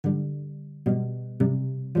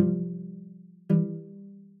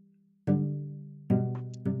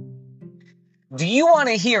Do you want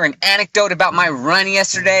to hear an anecdote about my run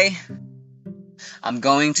yesterday? I'm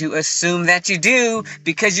going to assume that you do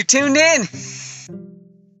because you're tuned in.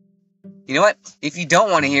 You know what? If you don't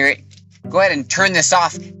want to hear it, go ahead and turn this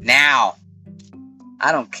off now.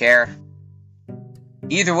 I don't care.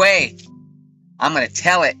 Either way, I'm going to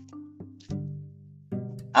tell it.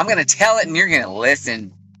 I'm going to tell it and you're going to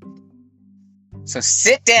listen. So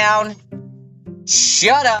sit down,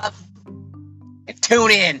 shut up, and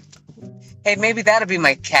tune in. Hey, maybe that'll be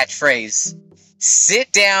my catchphrase.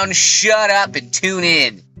 Sit down, shut up, and tune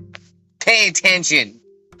in. Pay attention.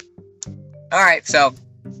 Alright, so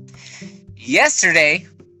yesterday,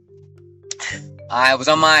 I was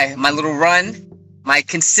on my little run, my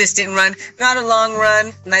consistent run, not a long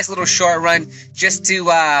run, nice little short run, just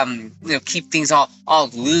to keep things all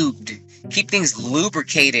lubed, keep things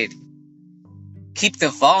lubricated, keep the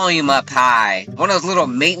volume up high. One of those little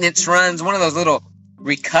maintenance runs, one of those little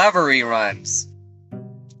recovery runs.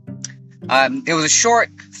 It was a short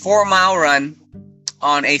 4-mile run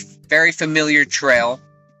on a very familiar trail.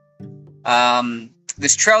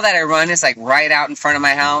 This trail that I run is like right out in front of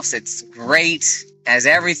my house. It's great, has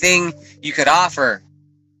everything you could offer.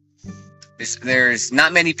 There's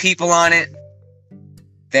not many people on it.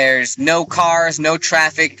 There's no cars, no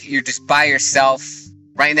traffic. You're just by yourself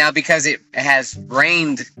right now because it has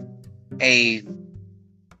rained a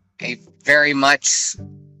very much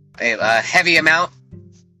a heavy amount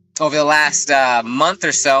over the last month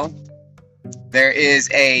or so. There is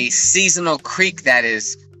a seasonal creek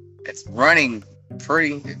it's running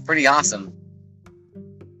pretty awesome.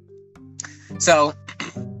 So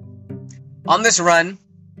on this run,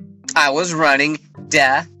 I was running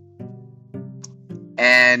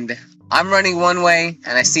and I'm running one way,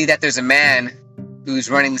 and I see that there's a man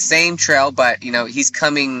who's running the same trail, but he's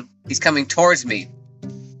coming towards me.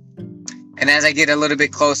 And as I get a little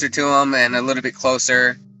bit closer to him and a little bit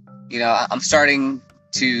closer, I'm starting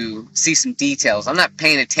to see some details. I'm not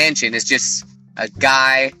paying attention. It's just a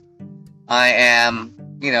guy. I am,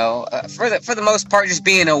 for the most part, just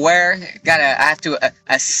being aware. I have to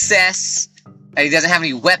assess that he doesn't have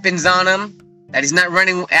any weapons on him, that he's not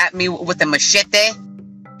running at me with a machete.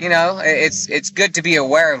 It's good to be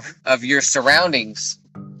aware of your surroundings,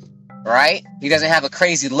 right? He doesn't have a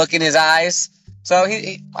crazy look in his eyes. So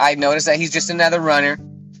I noticed that he's just another runner,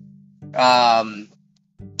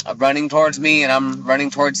 running towards me, and I'm running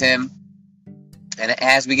towards him. And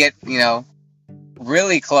as we get,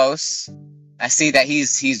 really close, I see that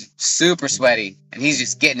he's super sweaty, and he's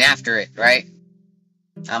just getting after it, right?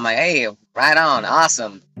 I'm like, hey, right on,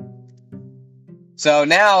 awesome. So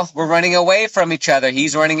now we're running away from each other.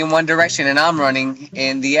 He's running in one direction, and I'm running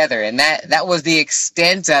in the other, and that was the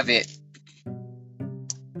extent of it.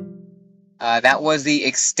 That was the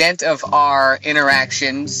extent of our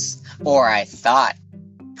interactions, or I thought.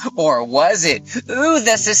 Or was it? Ooh,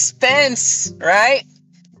 the suspense, right?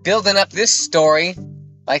 Building up this story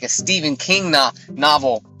like a Stephen King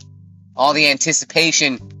novel. All the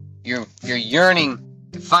anticipation, you're yearning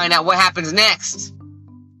to find out what happens next.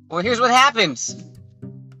 Well, here's what happens.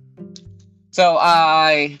 So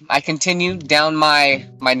I continued down my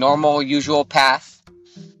normal, usual path.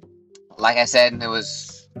 Like I said, it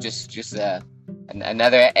was just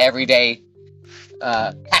another everyday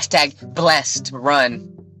 #blessed run.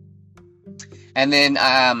 And then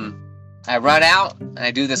I run out and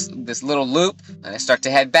I do this little loop and I start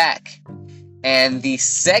to head back. And the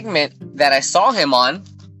segment that I saw him on,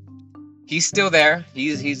 he's still there.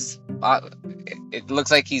 He's it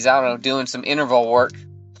looks like he's, I don't know, doing some interval work.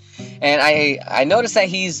 And I noticed that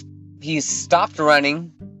he's stopped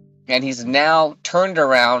running and he's now turned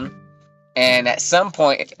around. And at some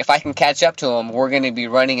point, if I can catch up to him, we're going to be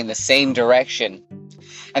running in the same direction.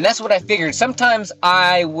 And that's what I figured. Sometimes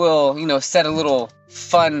I will, set a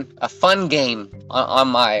fun game on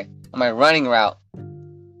my running route.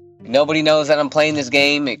 Nobody knows that I'm playing this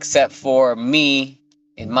game except for me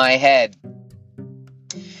in my head.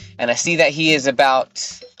 And I see that he is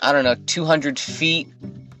about, 200 feet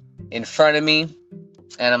in front of me.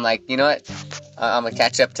 And I'm like, you know what? I'm going to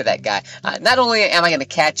catch up to that guy. Not only am I going to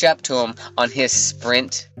catch up to him on his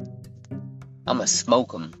sprint, I'm going to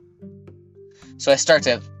smoke him. So I start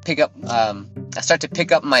to pick up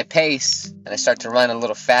my pace, and I start to run a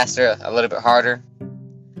little faster, a little bit harder.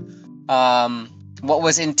 What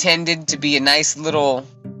was intended to be a nice little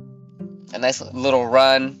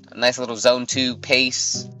run, a nice little zone 2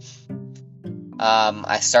 pace,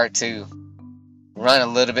 I start to run a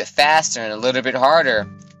little bit faster and a little bit harder,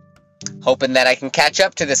 hoping that I can catch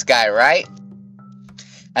up to this guy, right?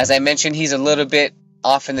 As I mentioned, he's a little bit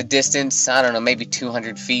off in the distance, maybe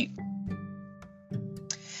 200 feet.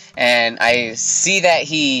 And I see that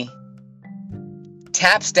he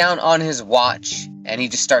taps down on his watch, and he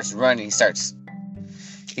just starts running.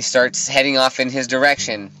 He starts heading off in his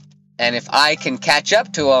direction. And if I can catch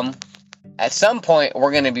up to him, at some point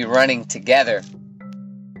we're going to be running together.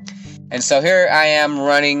 And so here I am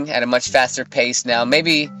running at a much faster pace now.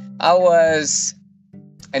 Maybe I was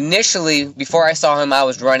initially, before I saw him, I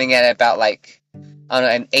was running at about like, I don't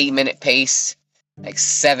know, an 8-minute pace, like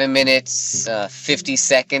 7 minutes, 50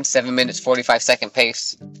 seconds, 7 minutes, 45 second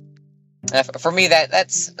pace. For me,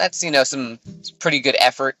 that's some pretty good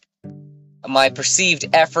effort. My perceived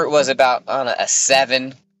effort was about, I don't know, a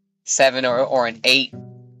 7 or an 8.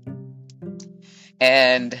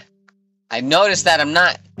 And I noticed that I'm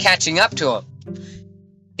not catching up to him.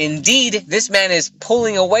 Indeed, this man is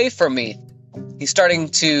pulling away from me. He's starting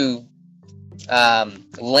to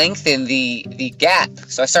lengthen the gap.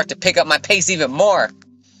 So I start to pick up my pace even more.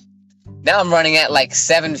 Now I'm running at like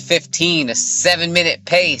 7:15, a 7-minute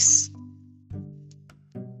pace.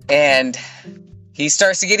 And he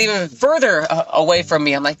starts to get even further away from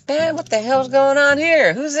me. I'm like, man, what the hell's going on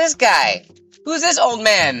here? Who's this guy? Who's this old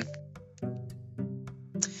man?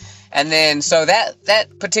 And then, so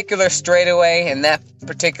that particular straightaway and that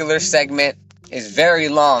particular segment is very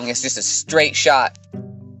long. It's just a straight shot.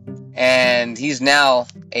 And he's now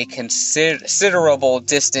a considerable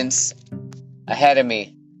distance ahead of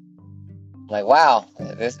me. I'm like, wow,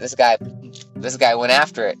 this guy went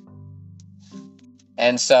after it.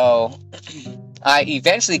 And so I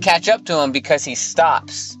eventually catch up to him because he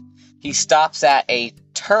stops. He stops at a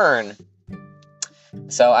turn.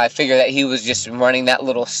 So I figure that he was just running that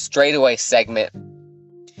little straightaway segment.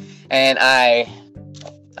 And I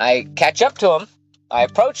catch up to him. I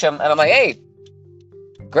approach him, and I'm like, hey,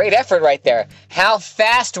 great effort right there. How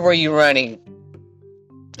fast were you running?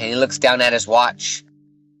 And he looks down at his watch.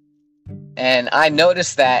 And I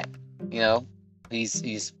noticed that,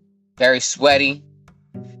 he's very sweaty.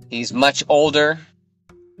 He's much older.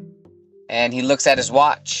 And he looks at his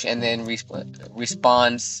watch and then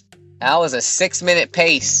responds, that was a 6-minute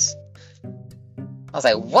pace. I was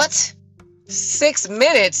like, what? 6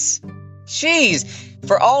 minutes? Jeez.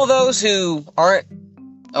 For all those who aren't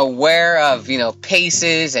aware of,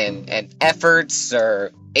 paces and efforts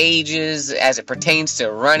or ages as it pertains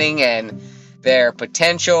to running and their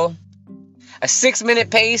potential, a 6-minute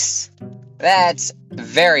pace, that's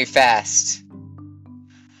very fast.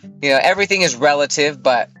 Everything is relative,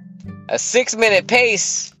 but a 6-minute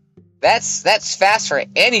pace, that's fast for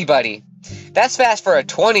anybody. That's fast for a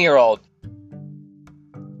 20-year-old.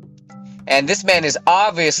 And this man is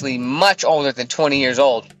obviously much older than 20 years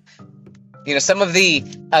old. Some of the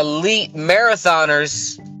elite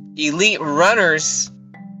marathoners, elite runners,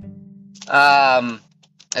 they're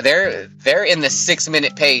in the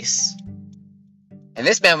 6-minute pace. And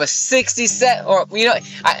this man was 67, or,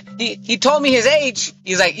 he told me his age.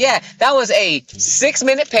 He's like, yeah, that was a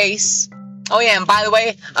 6-minute pace. Oh yeah, and by the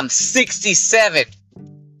way, I'm 67.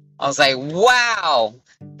 I was like, wow.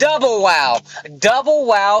 Double wow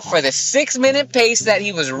for the 6-minute pace that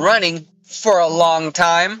he was running for a long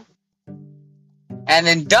time. And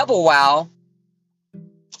then double wow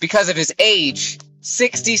because of his age.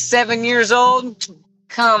 67 years old?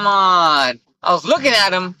 Come on. I was looking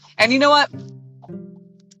at him, and you know what?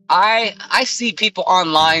 I see people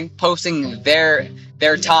online posting their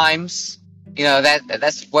times.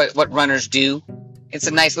 That's what runners do. It's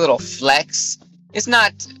a nice little flex. It's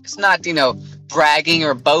not bragging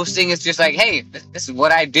or boasting. It's just like, hey, this is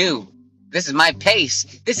what I do. This is my pace.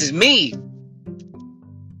 This is me.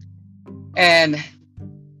 And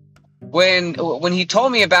when he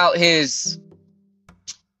told me about his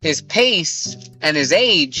pace and his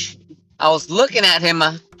age, I was looking at him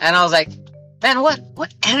and I was like, man,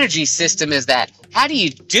 what energy system is that? How do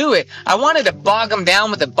you do it? I wanted to bog him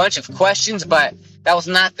down with a bunch of questions, but that was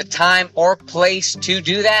not the time or place to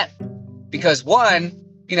do that. Because one,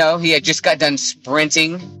 he had just got done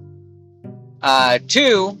sprinting.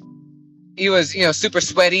 2, he was, super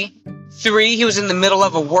sweaty. 3, he was in the middle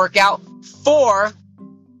of a workout. 4,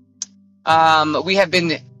 we have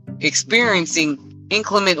been experiencing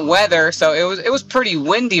inclement weather, so it was pretty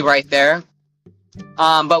windy right there.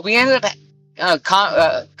 But we ended up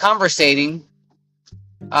conversating.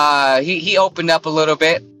 He opened up a little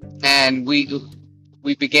bit, and we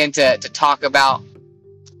began to talk about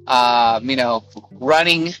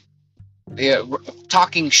running,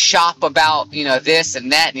 talking shop about this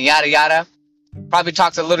and that and yada yada. Probably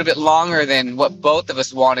talked a little bit longer than what both of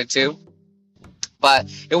us wanted to, but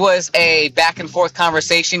it was a back and forth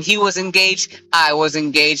conversation. He was engaged, I was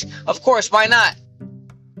engaged. Of course, why not?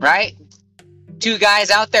 Right? 2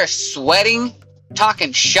 guys out there sweating,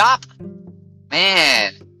 talking shop,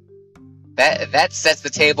 man, that sets the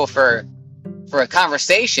table for a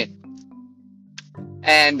conversation.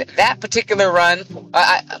 And that particular run,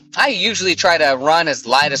 I usually try to run as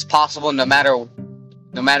light as possible, no matter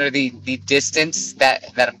the distance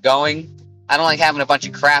that I'm going. I don't like having a bunch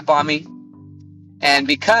of crap on me. And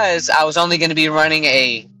because I was only going to be running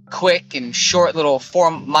a quick and short little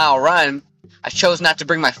 4-mile run, I chose not to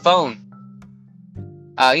bring my phone.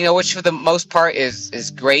 Which for the most part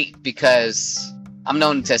is great, because I'm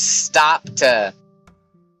known to stop to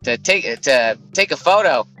take a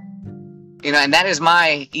photo. And that is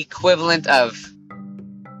my equivalent of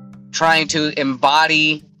trying to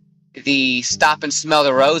embody the stop and smell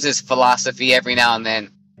the roses philosophy every now and then.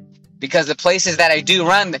 Because the places that I do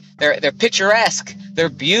run, they're picturesque, they're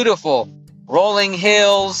beautiful. Rolling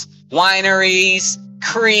hills, wineries,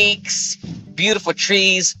 creeks, beautiful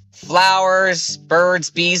trees, flowers, birds,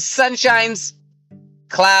 bees, sunshines,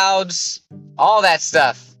 clouds, all that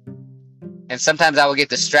stuff. And sometimes I will get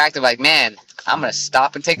distracted, like, man, I'm going to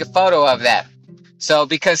stop and take a photo of that. So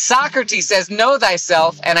because Socrates says, know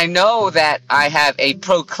thyself, and I know that I have a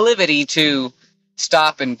proclivity to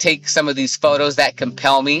stop and take some of these photos that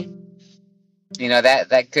compel me,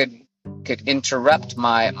 that could interrupt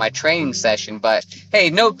my training session. But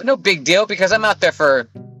hey, no big deal, because I'm out there for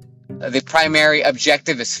the primary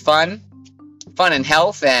objective is fun and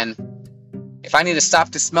health. And if I need to stop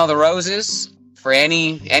to smell the roses for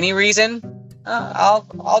any reason,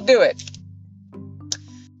 I'll do it.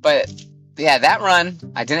 But yeah, that run,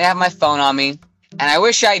 I didn't have my phone on me, and I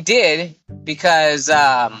wish I did, because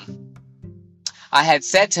I had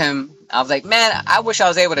said to him, I was like, man, I wish I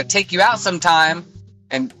was able to take you out sometime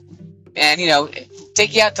and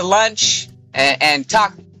take you out to lunch and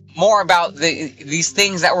talk more about these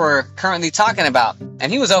things that we're currently talking about.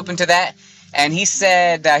 And he was open to that, and he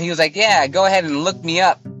said, he was like, yeah, go ahead and look me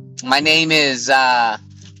up. My name is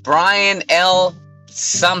Brian L.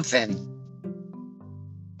 something.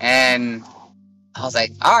 And I was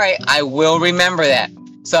like, all right, I will remember that.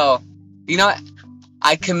 So,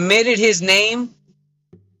 I committed his name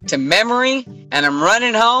to memory, and I'm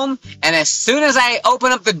running home, and as soon as I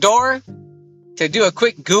open up the door to do a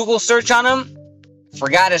quick Google search on him,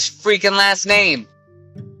 forgot his freaking last name.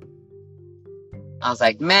 I was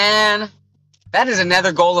like, man, that is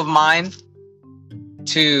another goal of mine,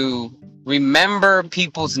 to remember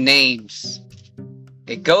people's names.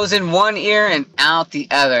 It goes in one ear and out the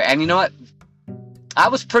other. And you know what? I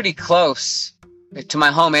was pretty close to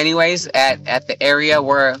my home anyways, at the area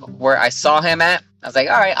where I saw him at. I was like,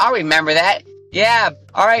 all right, I'll remember that. Yeah,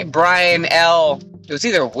 all right, Brian L. It was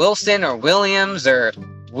either Wilson or Williams or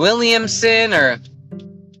Williamson, or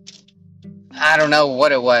I don't know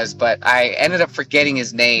what it was, but I ended up forgetting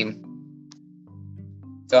his name.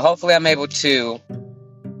 So hopefully I'm able to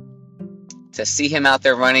see him out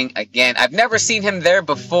there running again. I've never seen him there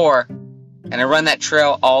before, and I run that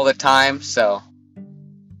trail all the time, so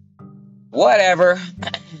whatever.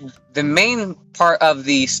 The main part of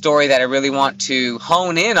the story that I really want to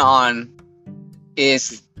hone in on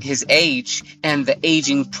is his age and the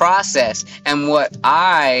aging process, and what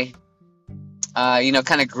I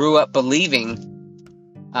kind of grew up believing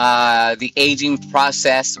the aging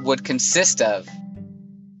process would consist of.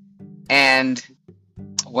 And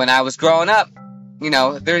when I was growing up,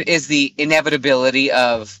 there is the inevitability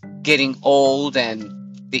of getting old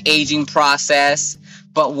and the aging process.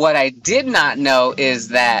 But what I did not know is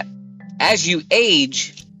that as you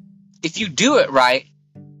age, if you do it right,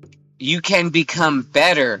 you can become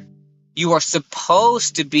better. You're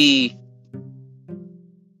supposed to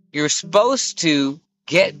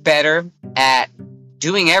get better at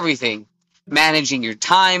doing everything. Managing your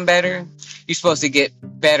time better. You're supposed to get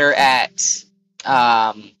better at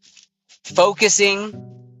focusing.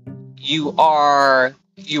 You are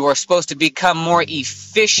supposed to become more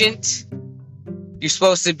efficient. You're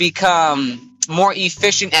supposed to become more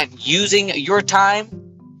efficient at using your time.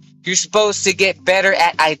 You're supposed to get better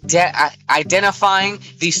at identifying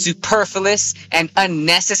the superfluous and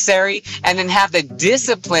unnecessary, and then have the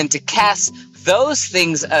discipline to cast those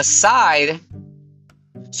things aside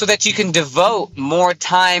so that you can devote more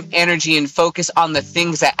time, energy, and focus on the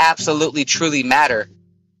things that absolutely truly matter.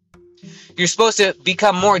 You're supposed to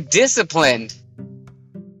become more disciplined.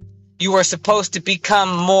 You are supposed to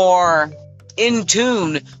become more in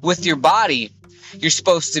tune with your body. You're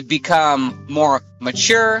supposed to become more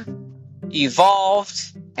mature, evolved,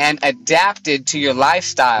 and adapted to your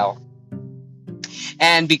lifestyle.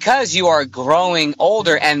 And because you are growing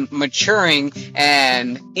older and maturing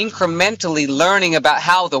and incrementally learning about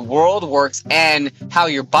how the world works and how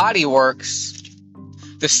your body works,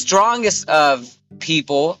 the strongest of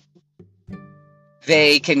people,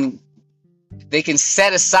 they can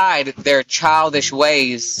set aside their childish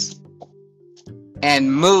ways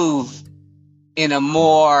and move in a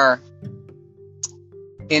more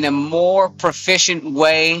proficient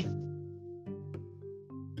way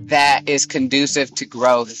that is conducive to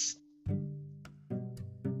growth.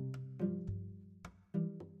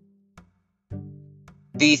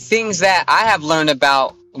 The things that I have learned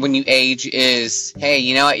about when you age is, hey,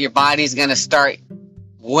 you know what? Your body's going to start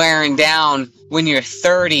wearing down when you're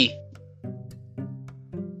 30.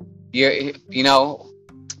 You know,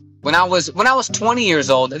 when I was 20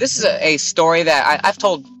 years old, this is a story that I've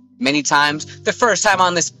told many times. The first time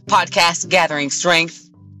on this podcast, Gathering Strength,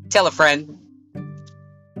 tell a friend.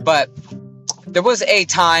 But there was a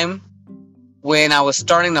time when I was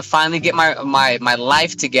starting to finally get my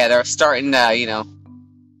life together, starting to, you know,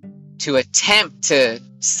 to attempt to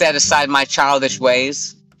set aside my childish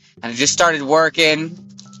ways. And I just started working,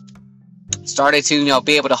 started to, you know,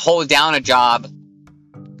 be able to hold down a job.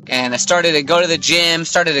 And I started to go to the gym,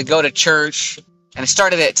 started to go to church, and I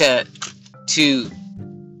started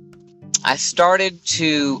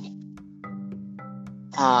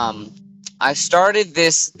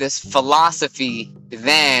this philosophy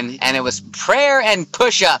then, and it was prayer and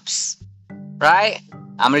push-ups, right?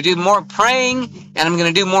 I'm going to do more praying, and I'm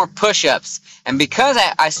going to do more push-ups. And because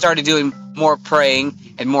I started doing more praying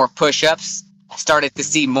and more push-ups, I started to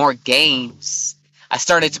see more gains. I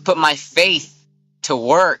started to put my faith to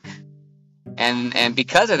work. And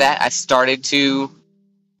because of that, I started to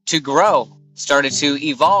grow, started to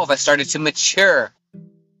evolve, I started to mature.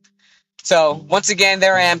 So once again,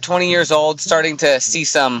 there I am, 20 years old, starting to see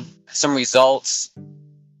some results.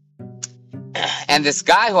 And this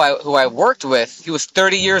guy who I worked with, he was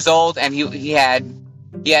 30 years old, and he had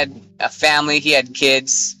a family, he had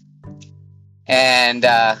kids. And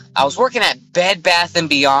I was working at Bed Bath &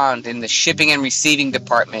 Beyond in the shipping and receiving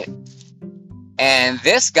department. And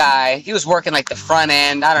this guy, he was working like the front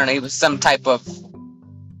end. I don't know, he was some type of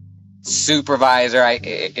supervisor,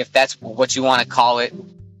 if that's what you want to call it.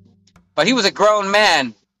 But he was a grown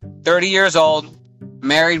man, 30 years old,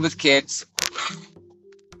 married with kids.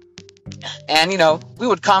 And, you know, we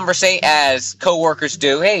would conversate as co-workers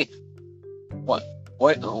do. Hey,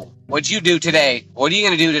 what'd you do today? What are you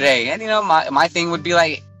going to do today? And, you know, my thing would be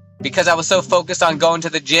like, because I was so focused on going to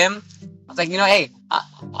the gym, I was like, you know, hey,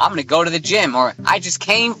 I'm going to go to the gym, or I just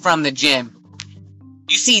came from the gym.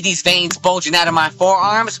 You see these veins bulging out of my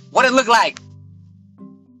forearms? What it look like?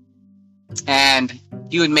 And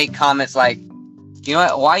he would make comments like, you know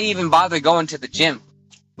what, why you even bother going to the gym?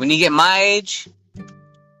 When you get my age,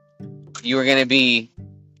 you were going to be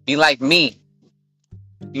like me.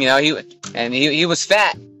 You know, he was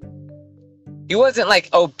fat. He wasn't like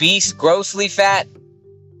obese, grossly fat.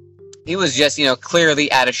 He was just, you know, clearly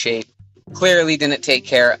out of shape. Clearly didn't take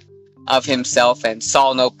care of himself and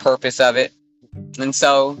saw no purpose of it. And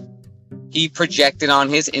so he projected on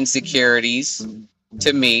his insecurities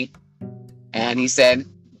to me. And he said,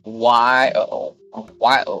 why,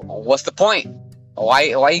 what's the point?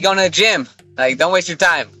 Why are you going to the gym? Like, don't waste your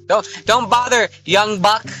time. Don't bother, young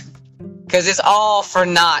buck, because it's all for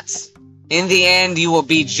naught. In the end, you will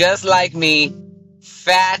be just like me,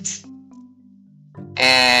 fat,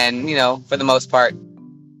 and, you know, for the most part,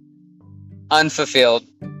 unfulfilled.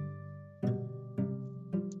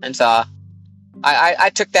 And so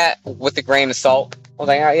I took that with a grain of salt. I was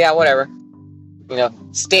like, oh, yeah, whatever. You know,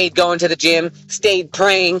 stayed going to the gym, stayed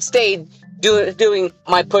praying, stayed doing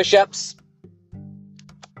my push-ups.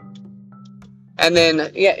 And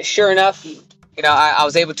then, yeah, sure enough, you know, I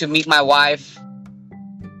was able to meet my wife.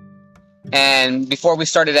 And before we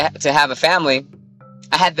started to have a family,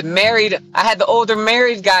 I had the older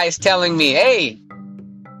married guys telling me, hey,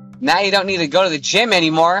 now you don't need to go to the gym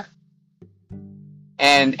anymore.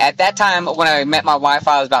 And at that time, when I met my wife,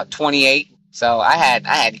 I was about 28. So I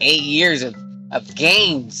had 8 years of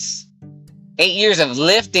gains, 8 years of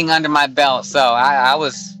lifting under my belt. So I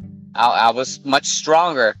was much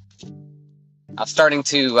stronger. I was starting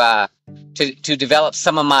to develop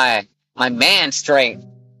some of my man strength.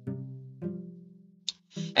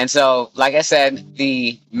 And so, like I said,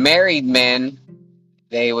 the married men,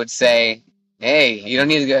 they would say, hey, you don't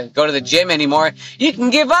need to go to the gym anymore. You can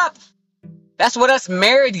give up. That's what us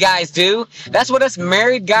married guys do. That's what us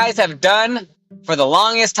married guys have done for the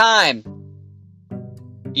longest time.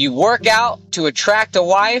 You work out to attract a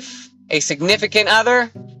wife, a significant other,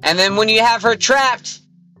 and then when you have her trapped,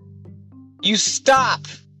 you stop.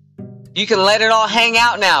 You can let it all hang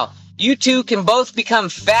out now. You two can both become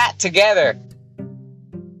fat together.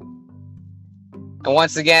 And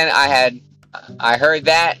once again, I heard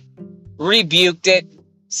that rebuked it,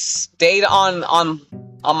 stayed on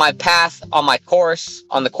my path, on my course,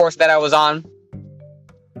 on the course that I was on.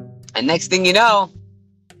 And next thing you know,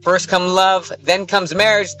 first comes love, then comes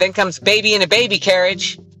marriage, then comes baby in a baby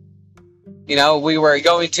carriage. You know, we were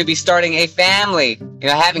going to be starting a family, you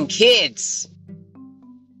know, having kids.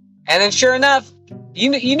 And then sure enough,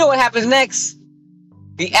 you know what happens next?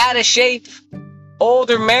 The out of shape,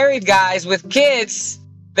 older married guys with kids,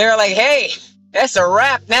 they're like, hey, that's a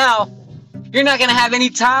wrap now. You're not going to have any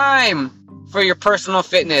time for your personal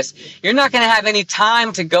fitness. You're not going to have any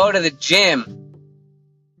time to go to the gym.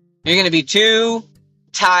 You're going to be too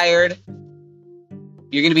tired.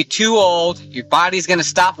 You're going to be too old. Your body's going to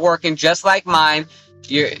stop working just like mine.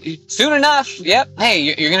 Soon enough, yep, hey,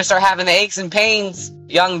 you're going to start having the aches and pains,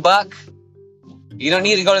 young buck. You don't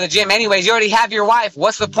need to go to the gym anyways. You already have your wife.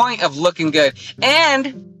 What's the point of looking good?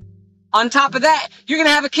 And on top of that, you're going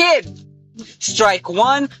to have a kid. Strike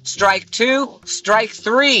one, strike two, strike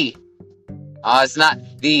three. It's not,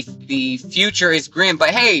 the future is grim, but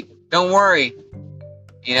hey, don't worry.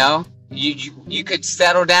 You know, you could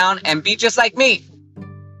settle down and be just like me.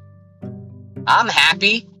 I'm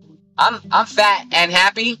happy. I'm fat and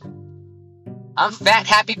happy. I'm fat,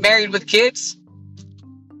 happy, married with kids.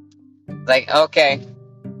 Like, okay.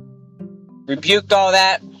 Rebuked all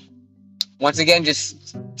that. Once again,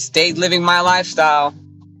 just stayed living my lifestyle.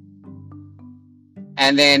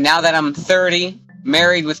 And then now that I'm 30,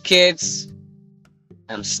 married with kids,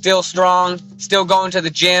 I'm still strong, still going to the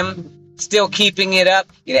gym, still keeping it up.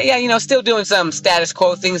 Yeah, you know, still doing some status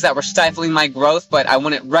quo things that were stifling my growth, but I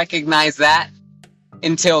wouldn't recognize that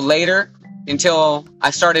until later, until I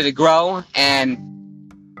started to grow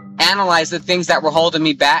and analyze the things that were holding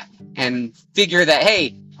me back and figure that,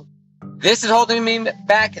 hey, this is holding me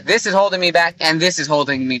back, this is holding me back, and this is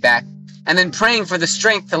holding me back. And then praying for the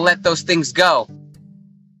strength to let those things go.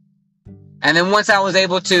 And then once I was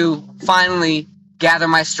able to finally gather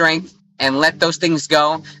my strength and let those things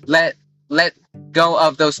go, let go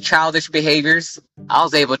of those childish behaviors, I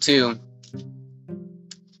was able to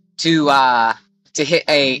hit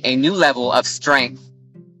a new level of strength.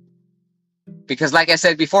 Because like I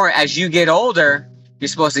said before, as you get older, you're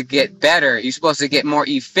supposed to get better. You're supposed to get more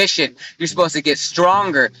efficient. You're supposed to get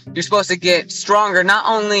stronger. You're supposed to get stronger, not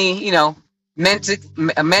only, you know, mentally,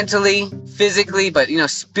 physically, but, you know,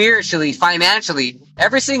 spiritually, financially.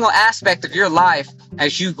 Every single aspect of your life,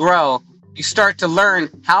 as you grow, you start to learn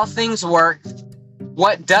how things work,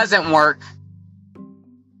 what doesn't work,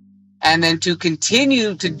 and then to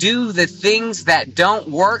continue to do the things that don't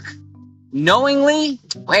work knowingly.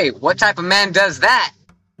 Wait, what type of man does that?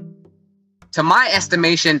 To my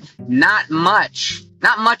estimation, not much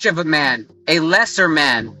of a man, a lesser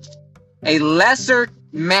man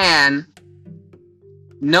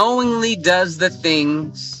knowingly does the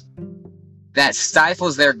things that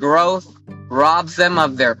stifles their growth, robs them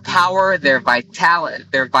of their power, their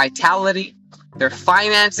vitality, their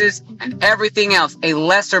finances, and everything else. A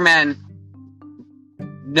lesser man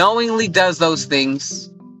knowingly does those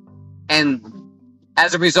things, and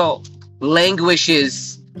as a result,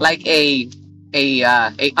 languishes like a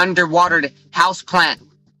underwatered house plant.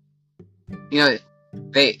 You know,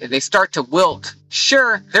 they start to wilt.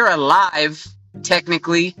 Sure, they're alive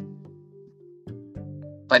technically,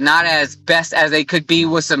 but not as best as they could be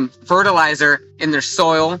with some fertilizer in their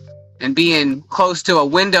soil and being close to a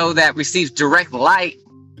window that receives direct light.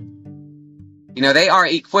 You know, they are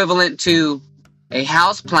equivalent to a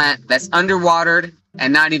house plant that's underwatered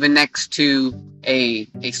and not even next to a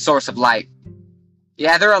source of light.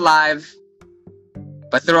 Yeah, they're alive,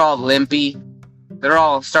 but they're all limpy. They're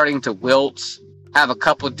all starting to wilt, have a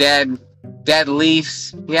couple dead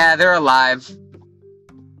leaves. Yeah, they're alive,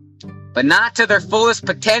 but not to their fullest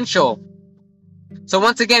potential. So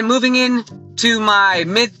once again, moving in to my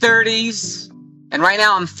mid-30s, and right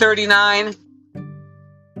now I'm 39.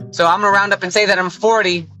 So I'm gonna round up and say that I'm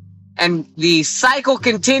 40, and the cycle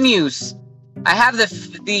continues. I have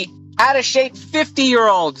the out-of-shape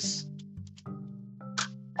 50-year-olds.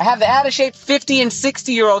 I have the out-of-shape 50 and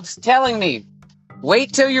 60-year-olds telling me,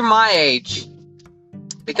 wait till you're my age.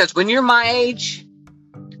 Because when you're my age,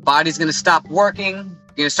 your body's going to stop working.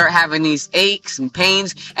 You're going to start having these aches and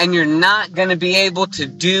pains, and you're not going to be able to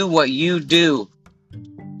do what you do.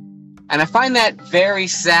 And I find that very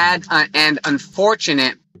sad and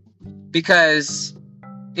unfortunate, because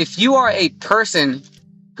if you are a person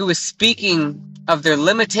who is speaking of their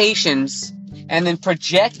limitations and then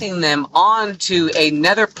projecting them onto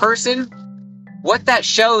another person, what that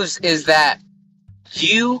shows is that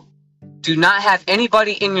you do not have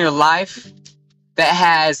anybody in your life that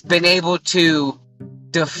has been able to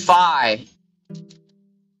defy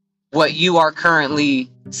what you are currently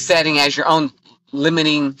setting as your own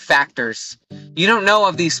limiting factors. You don't know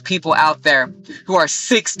of these people out there who are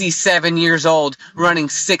 67 years old running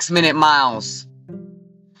 6-minute miles.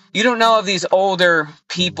 You don't know of these older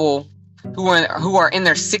people who are in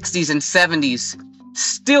their 60s and 70s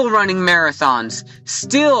still running marathons,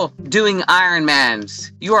 still doing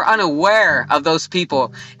Ironmans. You are unaware of those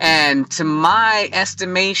people. And to my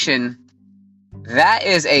estimation, that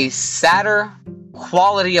is a sadder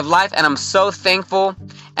quality of life. And I'm so thankful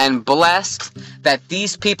and blessed that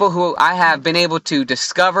these people who I have been able to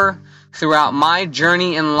discover throughout my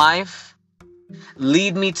journey in life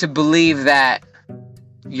lead me to believe that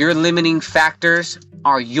your limiting factors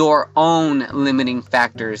are your own limiting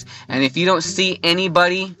factors. And if you don't see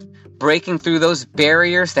anybody breaking through those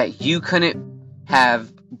barriers that you couldn't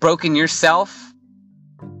have broken yourself,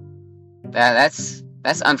 that's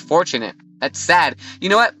unfortunate. That's sad. You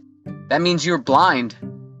know what? That means you're blind.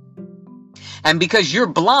 And because you're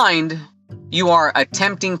blind, you are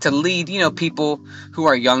attempting to lead, people who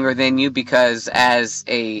are younger than you, because as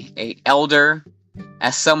a elder,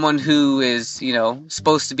 as someone who is,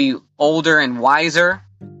 supposed to be older and wiser,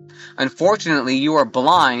 unfortunately, you are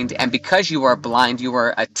blind. And because you are blind, you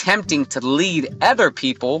are attempting to lead other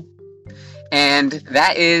people. And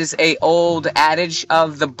that is a old adage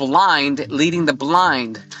of the blind leading the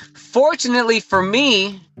blind. Fortunately for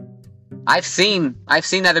me, I've seen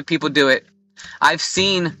other people do it. I've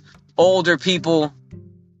seen older people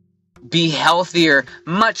be healthier,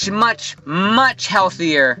 much, much, much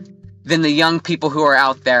healthier than the young people who are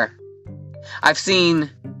out there. I've seen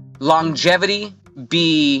longevity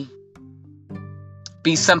be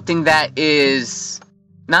something that is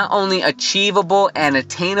not only achievable and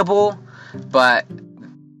attainable, but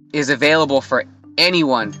is available for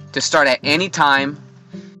anyone to start at any time.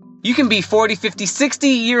 You can be 40, 50, 60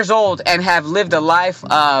 years old and have lived a life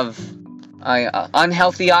of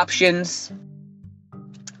unhealthy options,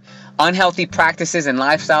 unhealthy practices and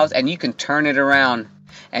lifestyles, and you can turn it around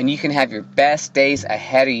and you can have your best days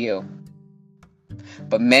ahead of you.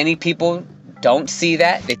 But many people don't see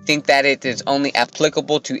that. They think that it is only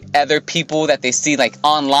applicable to other people that they see like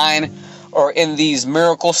online or in these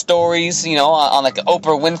miracle stories, on like an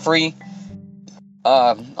Oprah Winfrey,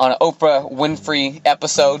 on an Oprah Winfrey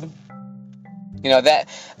episode. That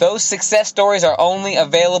those success stories are only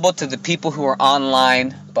available to the people who are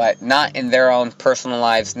online, but not in their own personal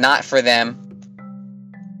lives, not for them.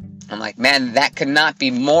 I'm like, man, that could not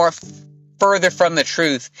be more further from the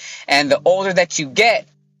truth. And the older that you get,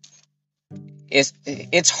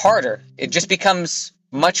 it's harder. It just becomes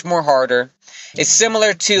much more harder. It's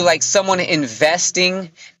similar to like someone investing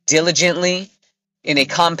diligently in a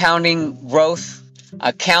compounding growth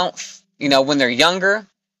account, when they're younger.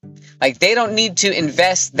 Like, they don't need to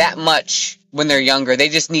invest that much when they're younger. They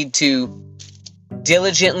just need to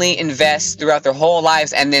diligently invest throughout their whole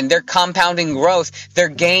lives, and then their compounding growth, their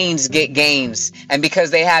gains get gains. And because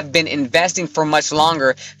they have been investing for much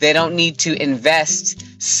longer, they don't need to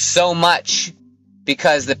invest so much,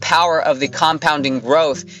 because the power of the compounding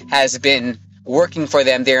growth has been working for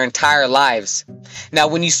them their entire lives. Now,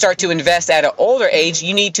 when you start to invest at an older age,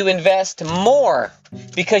 you need to invest more,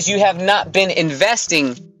 because you have not been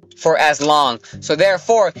investing for as long. So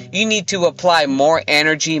therefore, you need to apply more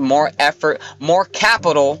energy, more effort, more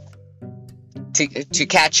capital to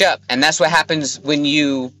catch up. And that's what happens when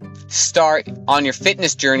you start on your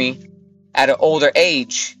fitness journey at an older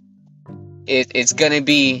age. It's going to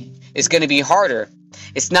be harder.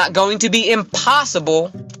 It's not going to be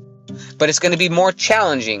impossible, but it's going to be more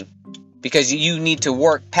challenging, because you need to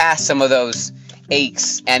work past some of those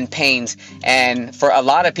aches and pains. And for a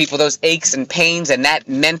lot of people, those aches and pains and that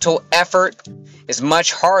mental effort is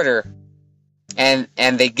much harder, and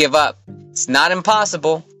they give up. It's not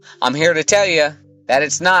impossible. I'm here to tell you that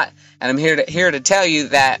it's not. And I'm here to tell you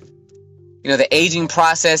that, the aging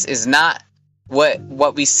process is not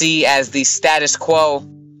what we see as the status quo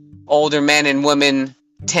older men and women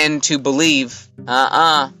tend to believe.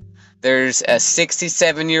 There's a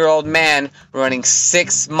 67-year-old man running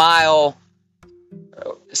 6 mile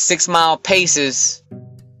paces.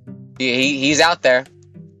 He's out there,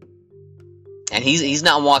 and he's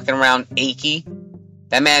not walking around achy.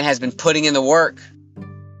 That man has been putting in the work,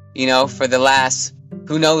 for the last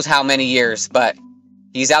who knows how many years, but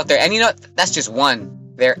he's out there. And that's just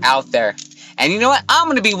one. They're out there. And you know what? I'm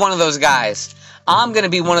going to be one of those guys. I'm going to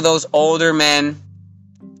be one of those older men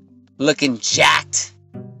looking jacked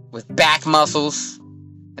with back muscles,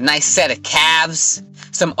 a nice set of calves,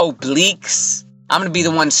 some obliques. I'm going to be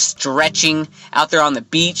the one stretching out there on the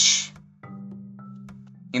beach.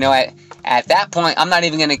 You know, at that point, I'm not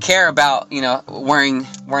even going to care about, you know, wearing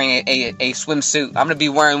a swimsuit. I'm going to be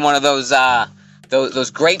wearing one of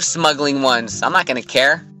those grape smuggling ones. I'm not going to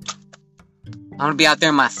care. I'm going to be out there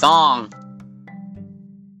in my thong.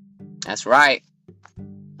 That's right.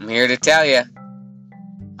 I'm here to tell you.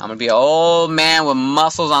 I'm going to be an old man with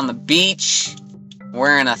muscles on the beach,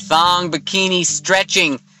 wearing a thong bikini,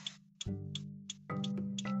 stretching.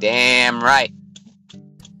 Damn right.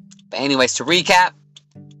 But anyways, to recap,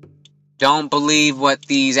 don't believe what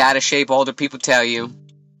these out-of-shape older people tell you.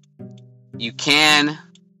 You can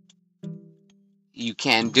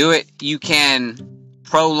do it. You can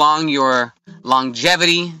prolong your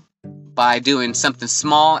longevity by doing something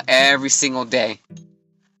small every single day.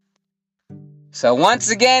 So once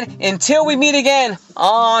again, until we meet again,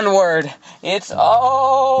 onward. It's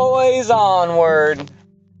always onward.